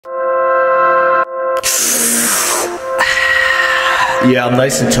Yeah, I'm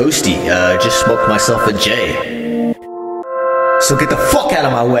nice and toasty. Just smoked myself a J. So get the fuck out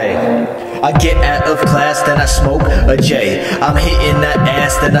of my way. I get out of class, then I smoke a J. I'm hitting that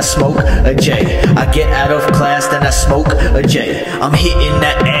ass, then I smoke a J. I get out of class, then I smoke a J. I'm hitting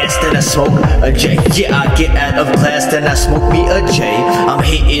that ass, then I smoke a J. Yeah, I get out of class, then I smoke me a J. I'm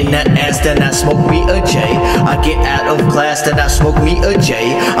hitting that ass, then I smoke me a J. I get out of class, then I smoke me a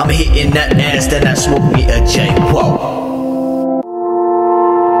J. I'm hitting that ass, then I smoke me a J. Whoa.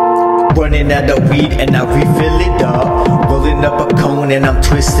 Running out of weed and I refill it up. Rolling up a cone and I'm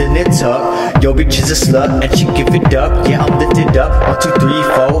twisting it up. Yo, bitch is a slut and she give it up. Yeah, I'm lifted up. 1, 2, 3,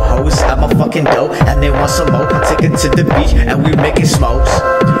 4 hoes at my fucking dough, and they want some more. Take it to the beach and we making smokes.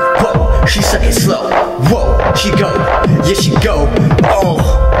 Whoa, she suck it slow. Whoa, she go. Yeah, she go.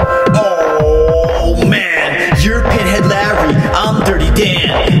 Oh man, you're Pinhead Larry, I'm Dirty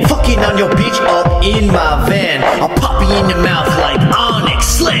Dan. Fucking on your bitch up in my van. I'll pop you in your mouth like Onyx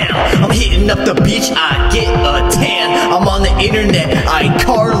Slam. I'm hitting up the beach, I get a tan. I'm on the internet, I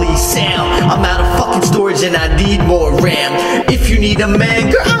Carly Sam. I'm out of fucking storage and I need more RAM. If you need a man,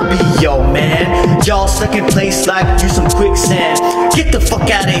 girl, I'll be your man. Y'all stuck in place like you some quicksand. Get the fuck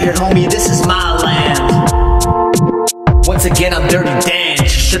out of here, homie, this is my land. Once again, I'm Dirty Dan.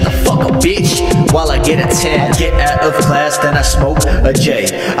 Shut the fuck up, bitch, while I get a tan. I get out of class, then I smoke a J.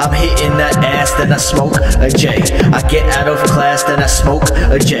 I'm hitting that ass, then I smoke a J. I get out of class, then I smoke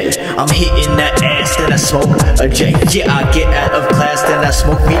a J. I'm hitting that ass, then I smoke a J. Yeah, I get out of class, then I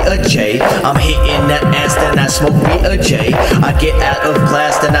smoke me a J. I'm hitting that ass, then I smoke me a J. I get out of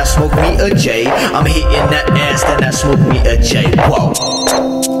class, then I smoke me a J. I'm hitting that ass, then I smoke me a J. Whoa.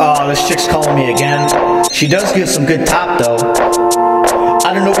 Oh, this chick's calling me again. She does give some good top though.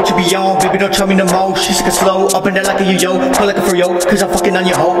 I don't know what you be on, baby, don't tell me no more. She sick and slow, up and down like a yo-yo. Feel like a frio, cause I'm fucking on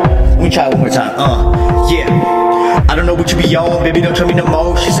your hoe. Let me try it one more time, yeah. I don't know what you be on, baby, don't tell me no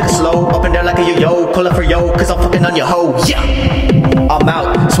more. She sick and slow, up and down like a yo-yo. Pull up for yo, cause I'm fucking on your hoe, yeah. I'm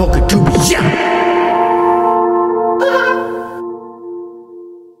out, smoking doobie, yeah.